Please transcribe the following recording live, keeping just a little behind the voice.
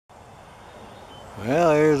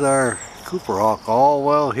Well, here's our Cooper hawk, all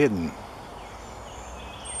well hidden.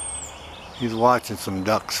 He's watching some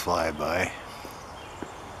ducks fly by.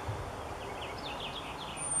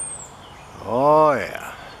 Oh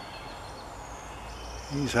yeah.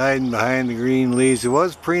 He's hiding behind the green leaves. He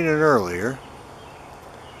was preening earlier.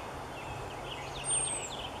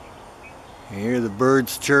 You hear the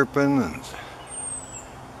birds chirping, and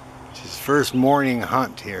it's his first morning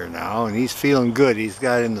hunt here now, and he's feeling good. He's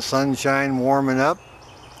got in the sunshine warming up.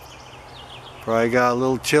 Probably got a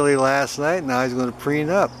little chilly last night. Now he's going to preen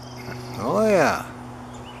up. Oh yeah.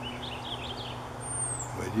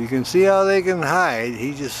 But you can see how they can hide.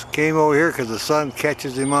 He just came over here because the sun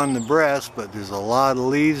catches him on the breast, but there's a lot of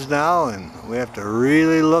leaves now and we have to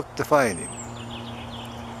really look to find him.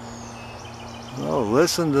 Oh,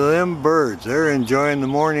 listen to them birds. They're enjoying the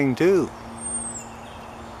morning too.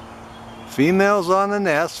 Female's on the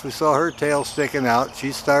nest. We saw her tail sticking out.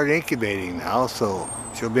 She's started incubating now, so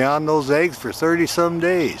she'll be on those eggs for 30-some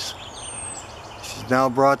days. She's now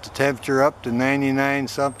brought the temperature up to 99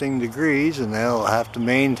 something degrees, and they'll have to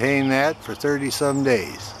maintain that for 30-some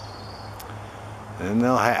days. Then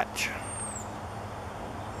they'll hatch.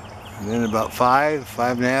 And then about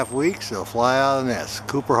 5.5 weeks, they'll fly out of the nest.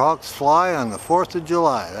 Cooper hawks fly on the 4th of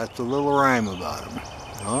July. That's a little rhyme about them.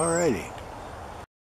 Alrighty.